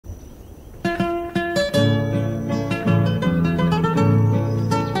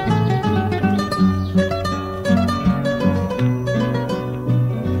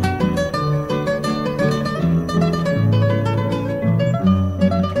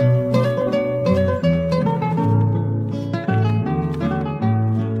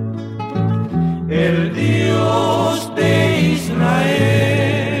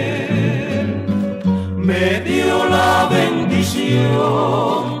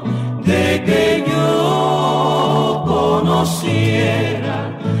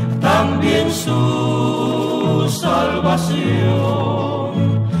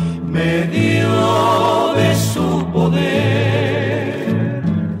salvación, me dio de su poder,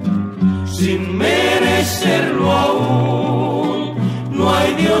 sin merecerlo aún. No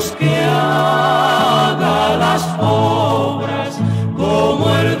hay Dios que haga las obras como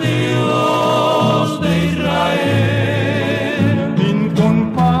el Dios de Israel.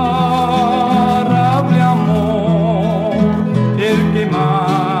 Incomparable amor, el que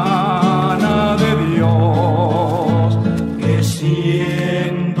emana de Dios, que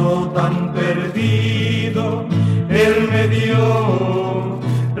siendo tan perdido, Él me dio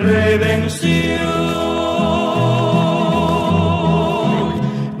redención.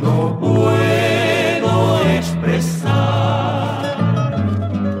 No puedo expresar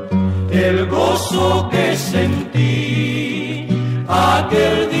el gozo que sentí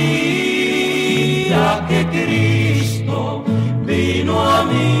aquel día que Cristo vino a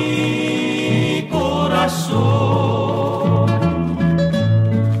mi corazón.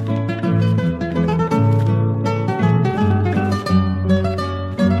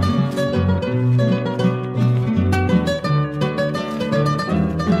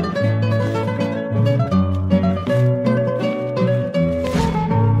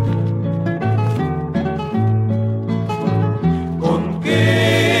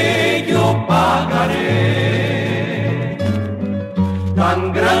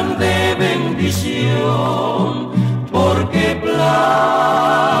 Tan grande bendición, porque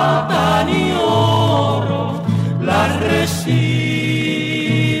plata ni oro la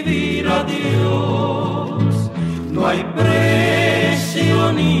recibirá Dios. No hay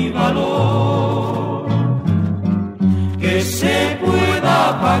precio ni valor que se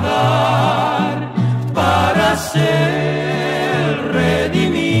pueda pagar para ser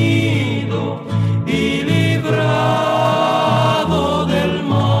redimido y librado del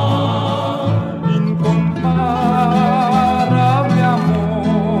mal. Incomparable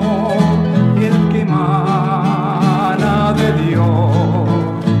amor, el que emana de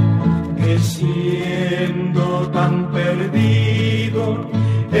Dios, que siendo tan perdido,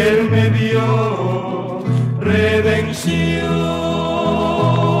 Él me dio redención.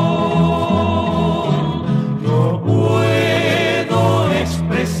 No puedo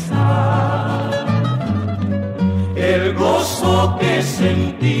expresar el gozo que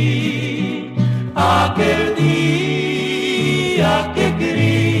sentí aquel día